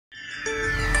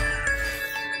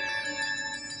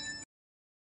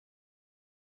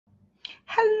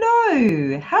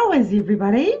Hello, how is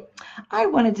everybody? I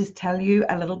want to just tell you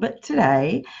a little bit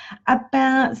today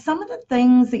about some of the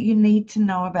things that you need to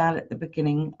know about at the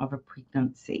beginning of a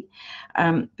pregnancy.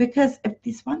 Because if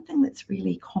there's one thing that's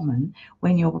really common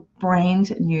when you're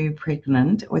brand new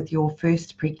pregnant with your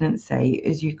first pregnancy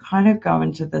is you kind of go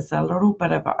into this a little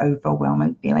bit of an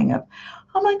overwhelming feeling of,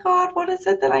 oh my God, what is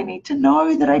it that I need to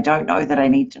know that I don't know that I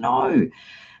need to know?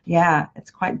 Yeah,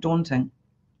 it's quite daunting.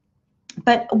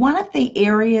 But one of the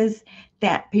areas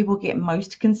that people get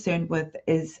most concerned with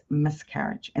is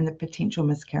miscarriage and the potential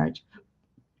miscarriage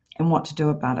and what to do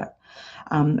about it,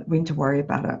 when to worry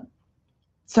about it.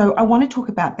 So I want to talk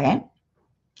about that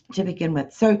to begin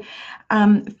with. So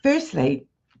firstly,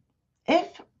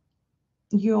 if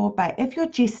your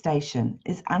gestation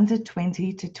is under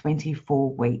 20 to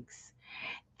 24 weeks,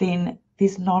 then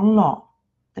there's not a lot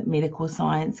that medical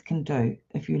science can do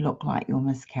if you look like you're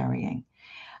miscarrying.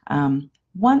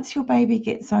 Once your baby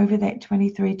gets over that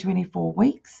 23, 24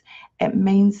 weeks, it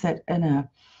means that in a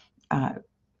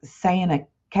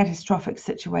catastrophic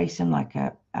situation like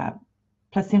a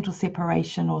placental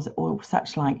separation or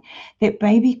such like, that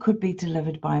baby could be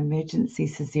delivered by emergency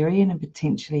caesarean and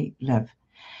potentially live.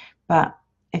 But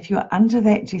if you're under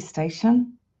that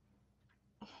gestation,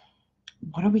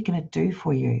 what are we going to do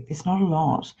for you? There's not a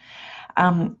lot.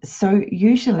 So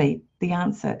usually the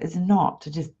answer is not to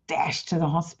just dash to the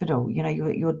hospital. You know,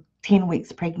 you're 10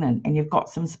 weeks pregnant and you've got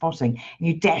some spotting and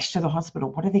you dash to the hospital.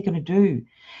 What are they going to do?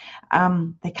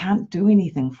 They can't do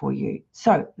anything for you.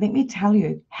 So let me tell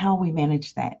you how we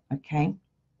manage that, okay?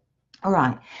 All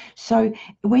right. So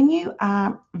when you're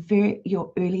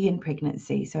early in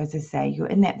pregnancy, so as I say, you're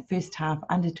in that first half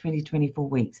under 20, 24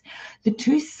 weeks, the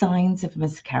two signs of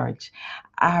miscarriage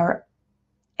are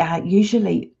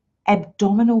usually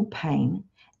abdominal pain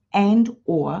and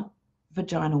or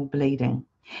vaginal bleeding.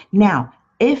 Now,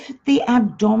 if the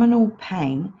abdominal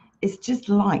pain is just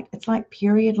light, it's like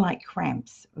period-like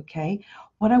cramps, okay?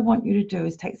 What I want you to do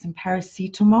is take some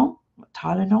paracetamol,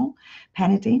 Tylenol,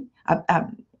 Panadol,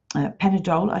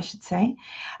 I should say,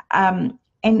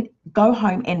 and go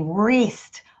home and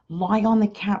rest. Lie on the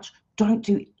couch. Don't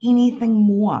do anything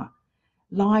more.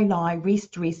 Lie,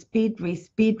 rest, bed,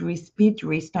 rest, bed, rest, bed,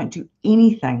 rest. Don't do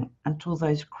anything until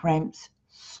those cramps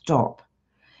stop.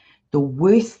 The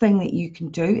worst thing that you can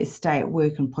do is stay at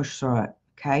work and push through it,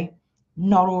 okay?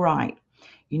 Not all right.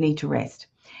 You need to rest.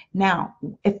 Now,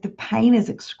 if the pain is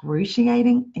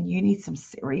excruciating and you need some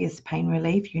serious pain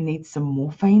relief, you need some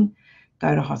morphine,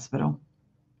 go to hospital.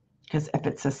 Because if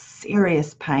it's a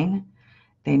serious pain,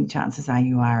 then chances are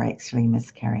you are actually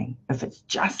miscarrying. If it's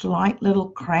just light little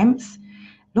cramps,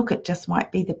 look, it just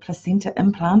might be the placenta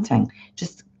implanting.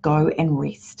 Just go and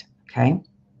rest, okay?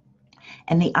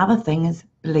 And the other thing is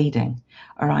bleeding,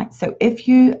 all right? So if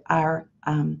you've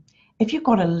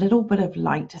got a little bit of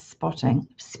light spotting,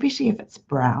 especially if it's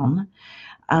brown,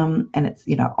 and it's,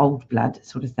 old blood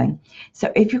sort of thing.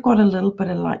 So if you've got a little bit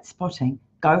of light spotting,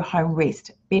 go home,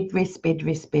 rest, bed rest, bed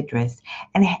rest, bed rest,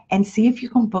 and see if you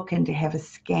can book in to have a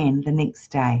scan the next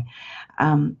day.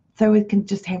 So we can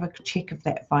just have a check of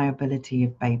that viability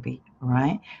of baby, all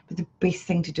right? But the best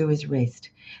thing to do is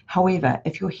rest. However,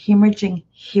 if you're hemorrhaging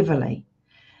heavily,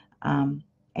 and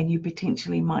you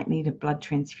potentially might need a blood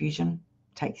transfusion,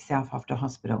 take yourself off to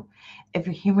hospital. If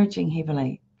you're hemorrhaging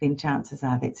heavily, then chances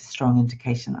are that's a strong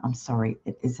indication. I'm sorry,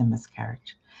 it is a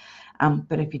miscarriage.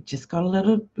 But if you've just got a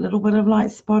little bit of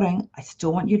light spotting, I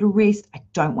still want you to rest. I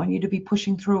don't want you to be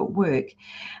pushing through at work.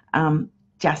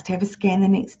 Just have a scan the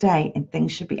next day and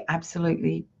things should be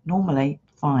absolutely normally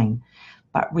fine.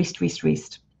 But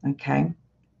rest, okay?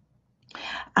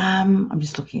 I'm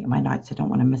just looking at my notes. I don't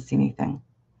want to miss anything.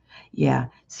 Yeah,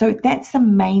 so that's the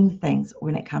main things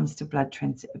when it comes to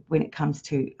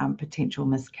potential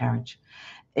miscarriage.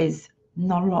 Is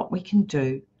not a lot we can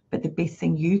do, but the best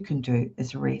thing you can do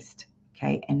is rest,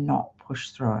 okay, and not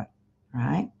push through it,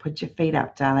 right? Put your feet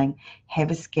up, darling, have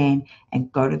a scan,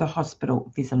 and go to the hospital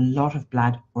if there's a lot of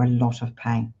blood or a lot of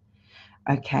pain,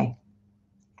 okay?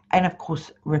 And of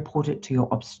course, report it to your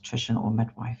obstetrician or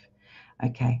midwife,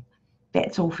 okay?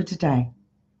 That's all for today.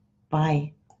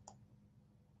 Bye.